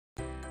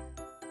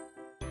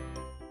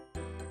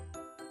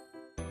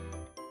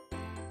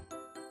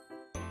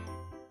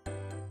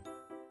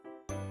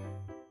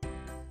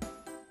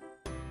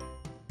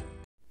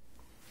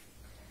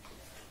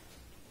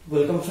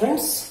Welcome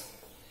friends,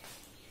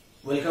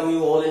 welcome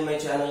you all in my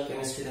channel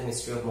Chemistry the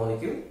Mystery of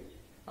Molecule.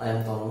 I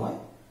am Tanmay.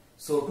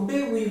 So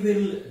today we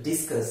will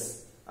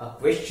discuss a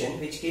question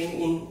which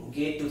came in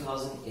GATE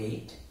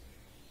 2008.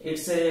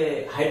 It's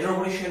a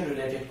hydroboration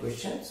related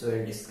question, so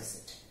we'll discuss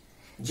it.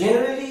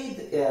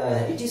 Generally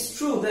it is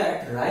true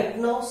that right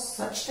now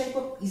such type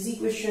of easy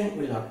question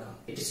will not come,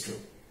 it is true.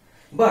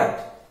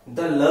 But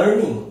the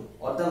learning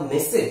or the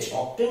message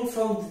obtained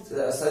from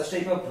such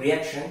type of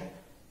reaction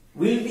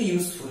will be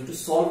useful to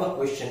solve a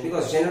question,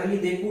 because generally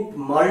they put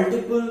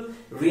multiple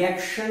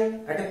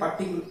reaction at a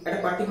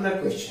particular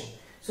question.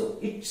 So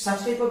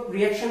such type of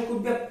reaction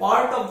could be a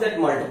part of that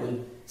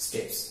multiple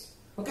steps.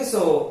 Okay,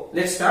 so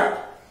let's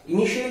start.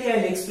 Initially I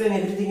will explain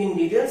everything in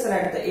details, and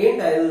at the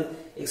end I will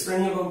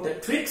explain you about the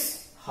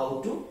tricks how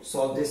to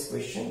solve this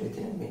question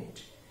within a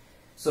minute.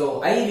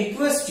 So I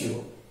request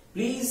you,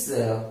 please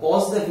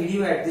pause the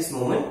video at this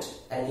moment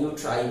and you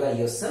try by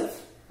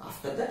yourself.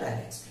 After that I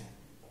will explain.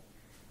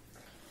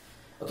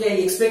 Okay, I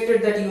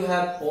expected that you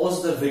have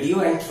paused the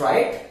video and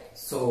tried.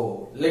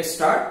 So let's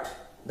start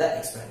the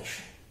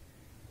explanation.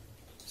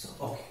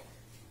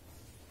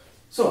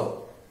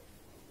 So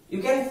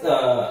you can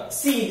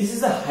see this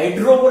is a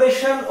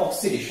hydroboration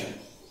oxidation.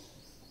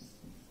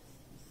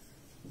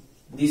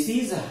 This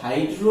is a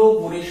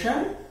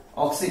hydroboration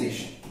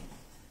oxidation.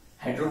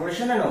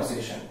 Hydroboration and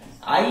oxidation.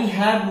 I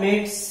have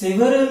made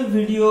several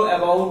video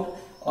about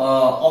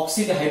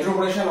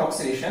hydroboration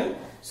oxidation.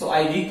 So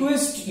I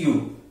request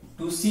you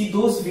to see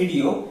those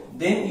video,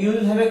 then you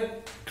will have a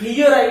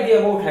clear idea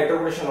about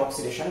hydroboration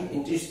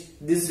oxidation.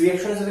 This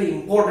reaction is a very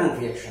important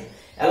reaction.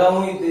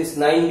 Along with this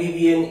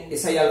 9-BBN,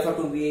 Si alpha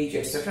 2BH,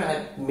 etc. I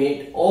have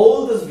made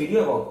all this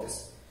video about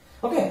this.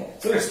 Okay,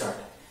 so let's start.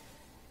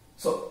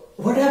 So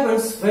what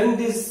happens when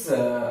this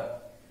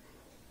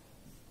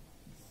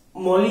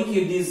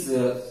molecule, this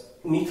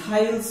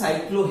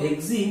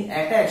methylcyclohexene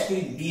attached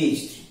with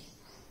BH3?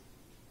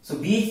 So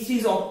BH3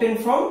 is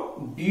obtained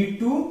from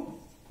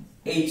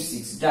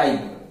B2H6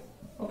 dimer.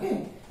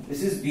 Okay,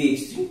 this is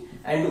BH3,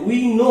 and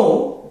we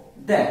know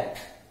that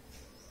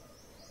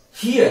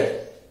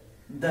here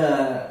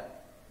the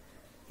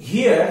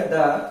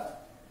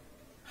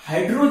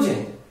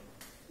hydrogen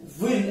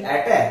will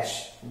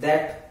attach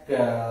that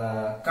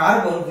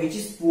carbon which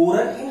is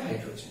poorer in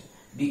hydrogen,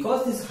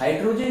 because this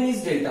hydrogen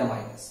is delta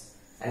minus,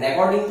 and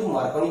according to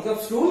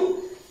Markovnikov's rule,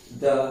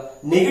 the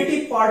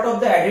negative part of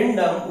the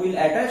addendum will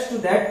attach to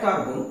that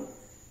carbon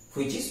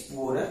which is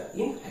poorer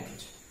in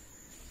hydrogen.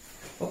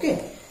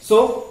 Okay,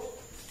 so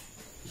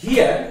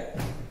here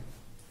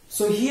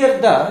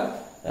the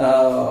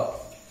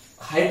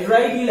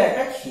hydride will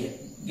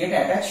get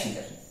attached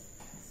here.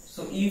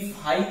 So if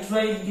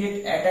hydride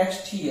get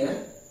attached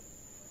here,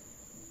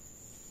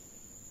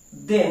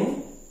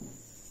 then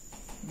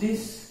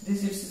this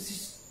is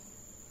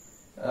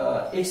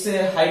it's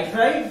a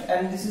hydride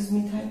and this is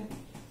methyl.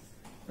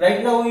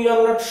 Right now we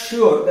are not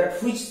sure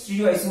that which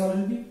stereoisomer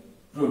will be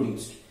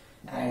produced,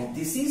 and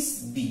this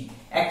is B.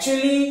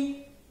 Actually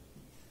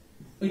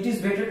it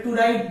is better to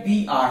write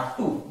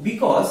Br2,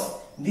 because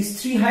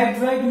this 3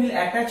 hydride will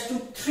attach to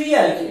 3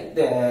 alkyl.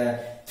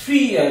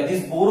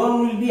 This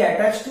boron will be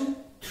attached to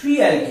 3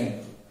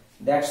 alkyl.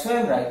 That's why I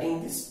am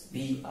writing this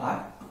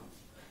Br2.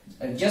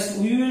 Just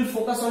we will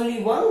focus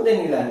only one,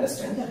 then you will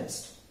understand the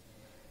rest.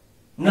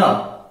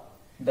 Now,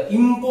 the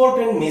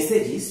important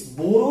message is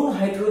boron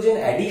hydrogen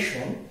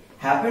addition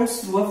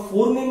happens through a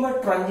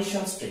 4-member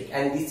transition state,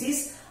 and this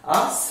is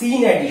a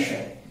syn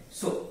addition.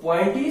 So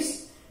point is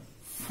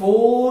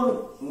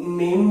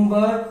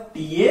 4-member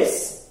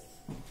TS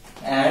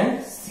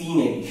and syn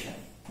addition.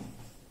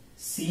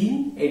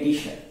 Syn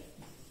addition.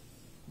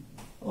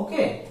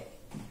 Okay,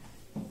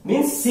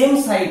 means same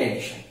side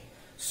addition.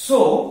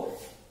 So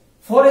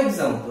for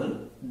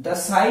example, the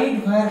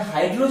side where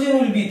hydrogen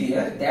will be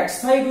there, that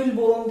side will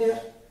boron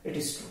there. It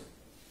is true.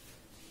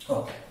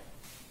 Okay,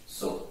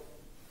 so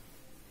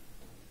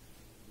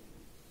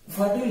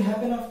what will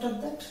happen after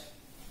that?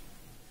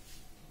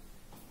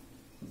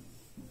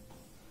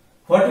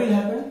 What will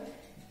happen?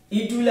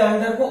 It will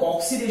undergo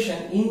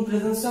oxidation in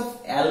presence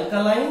of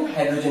alkaline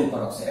hydrogen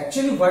peroxide.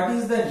 Actually, what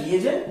is the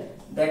reagent?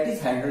 That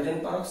is hydrogen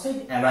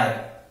peroxide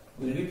anion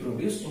will be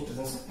produced in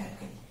presence of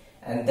alkali,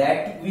 and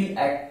that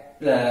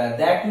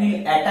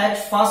will attach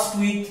first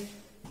with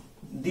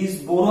this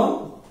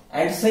boron,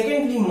 and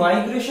secondly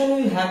migration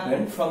will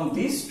happen from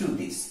this to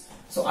this.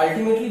 So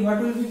ultimately what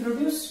will be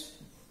produced?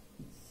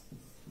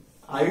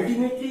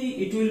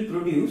 Ultimately it will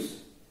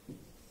produce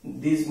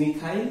this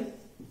methyl,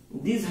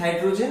 this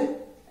hydrogen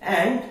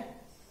and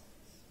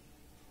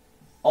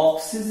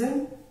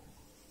oxygen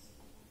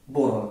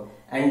boron,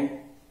 and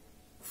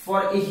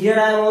for here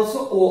I am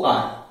also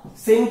OR.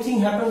 Same thing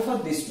happens for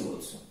this two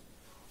also.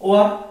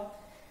 OR.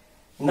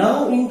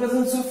 Now in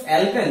presence of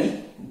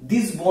alkali,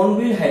 this bond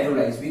will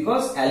hydrolyze,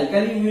 because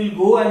alkali will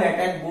go and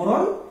attack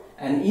boron,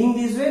 and in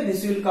this way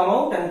this will come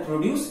out and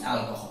produce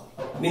alcohol.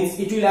 Means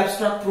it will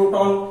abstract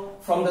proton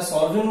from the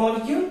solvent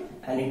molecule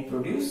and it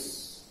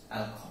produce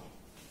alcohol.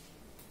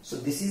 So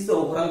this is the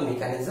overall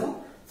mechanism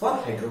for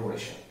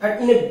hydroboration.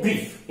 And in a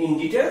brief, in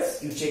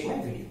details, you check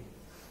my video.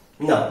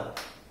 Now,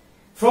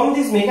 from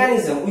this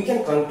mechanism, we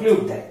can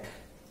conclude that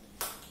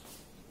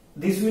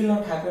this will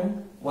not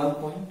happen, 1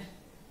 point.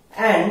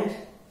 And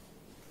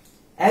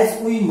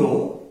as we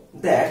know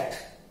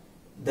that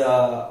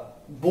the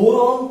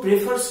boron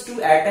prefers to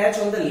attach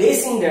on the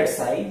less hindered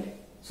side,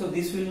 so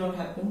this will not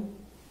happen.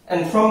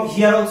 And from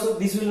here also,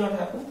 this will not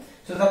happen.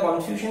 So the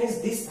confusion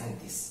is this and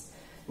this.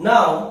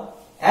 Now,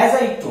 as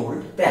I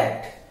told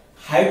that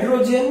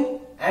hydrogen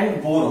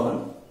and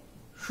boron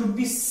should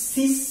be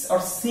cis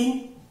or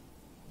syn.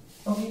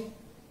 Okay.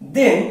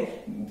 Then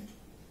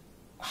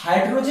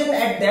hydrogen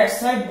at that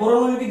side,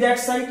 boron will be that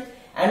side,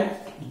 and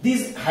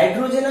this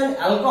hydrogen and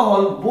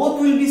alcohol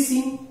both will be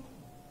syn,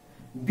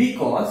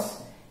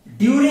 because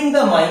during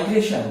the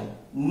migration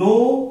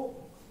no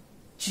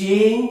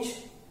change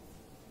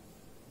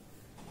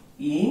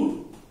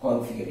in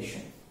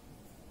configuration.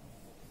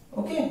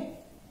 Okay.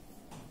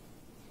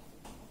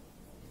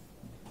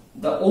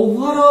 The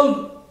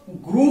overall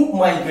group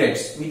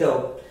migrates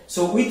without,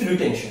 so with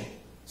retention.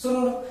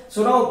 So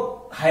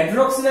now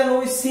hydroxyl and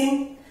O is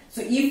syn.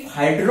 So if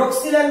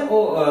hydroxyl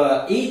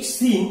and H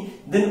syn,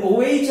 then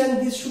OH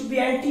and this should be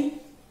anti.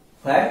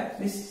 Where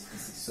this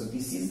is. So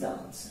this is the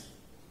answer.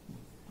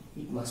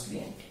 It must be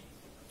anti.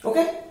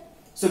 Okay.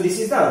 So this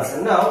is the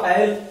answer. Now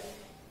I will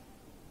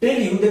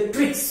tell you the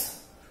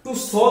tricks to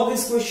solve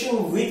this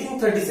question within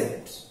 30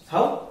 seconds.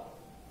 How?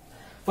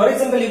 For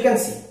example, you can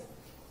see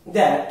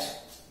that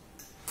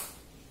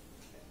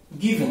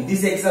given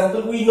this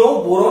example, we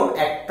know boron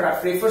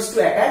prefers to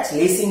attach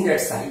less hindered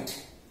side.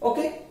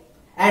 Okay.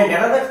 And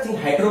another thing,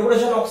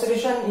 hydroboration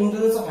oxidation in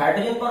presence of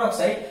hydrogen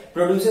peroxide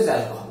produces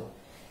alcohol.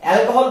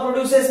 Alcohol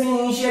produces means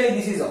initially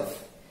this is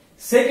off.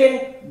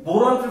 Second,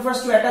 boron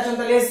prefers to attach on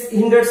the less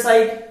hindered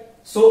side.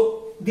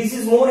 So this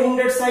is more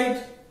hindered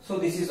side. So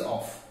this is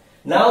off.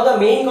 Now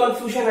the main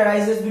confusion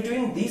arises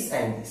between this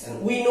and this.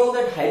 And we know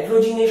that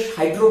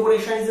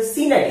hydroboration is a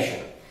syn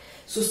addition.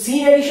 So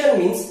syn addition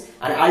means,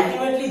 and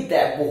ultimately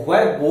that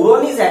where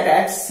boron is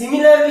attached,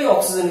 similarly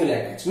oxygen will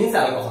attach, means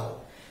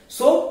alcohol.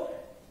 So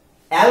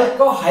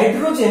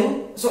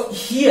hydrogen, so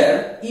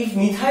here if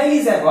methyl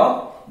is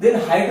above, then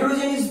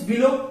hydrogen is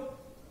below,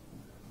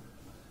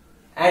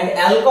 and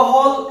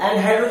alcohol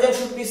and hydrogen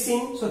should be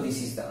syn. So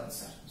this is the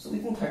answer. So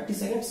within 30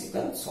 seconds you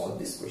can solve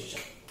this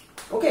question.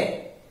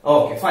 Okay.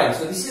 Okay, fine.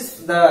 So this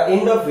is the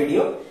end of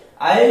video.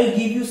 I will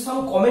give you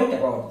some comment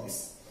about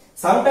this.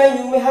 Sometimes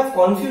you may have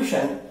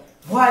confusion.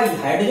 Why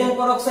hydrogen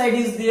peroxide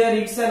is there?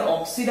 It's an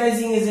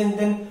oxidizing agent.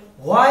 Then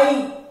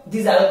why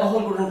this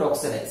alcohol couldn't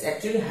oxidize?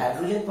 Actually,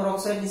 hydrogen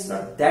peroxide is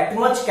not that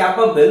much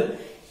capable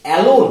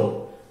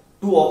alone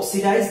to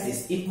oxidize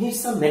this. It needs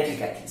some metal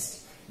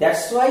catalyst.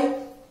 That's why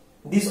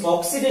this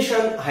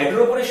oxidation,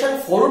 hydroboration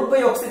followed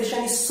by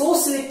oxidation is so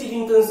selective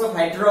in terms of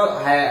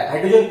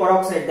hydrogen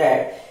peroxide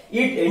that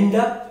it ends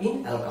up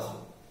in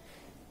alcohol.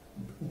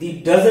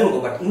 It doesn't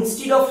go, but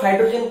instead of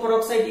hydrogen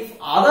peroxide, if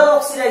other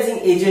oxidizing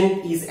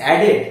agent is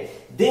added,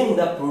 then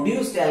the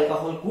produced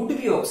alcohol could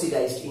be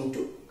oxidized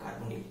into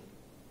carbonyl.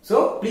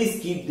 So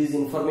please keep this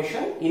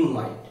information in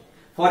mind.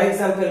 For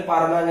example,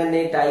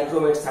 permanganate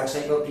dichromate third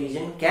cycle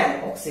reagent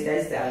can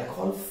oxidize the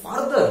alcohol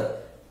further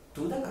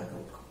to the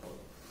carbonyl compound.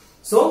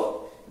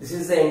 So this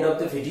is the end of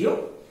the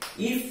video.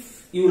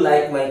 If you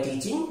like my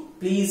teaching,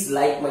 please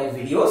like my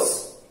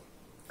videos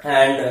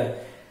and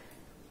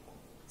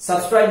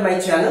subscribe my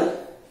channel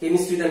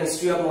Chemistry the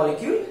Mystery of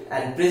Molecule,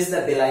 and press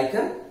the bell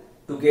icon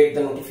to get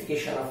the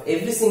notification of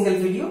every single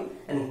video,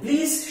 and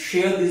please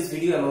share this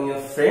video among your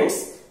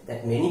friends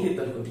that many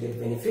people could get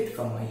benefit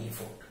from my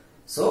effort.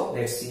 So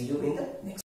let's see you in the next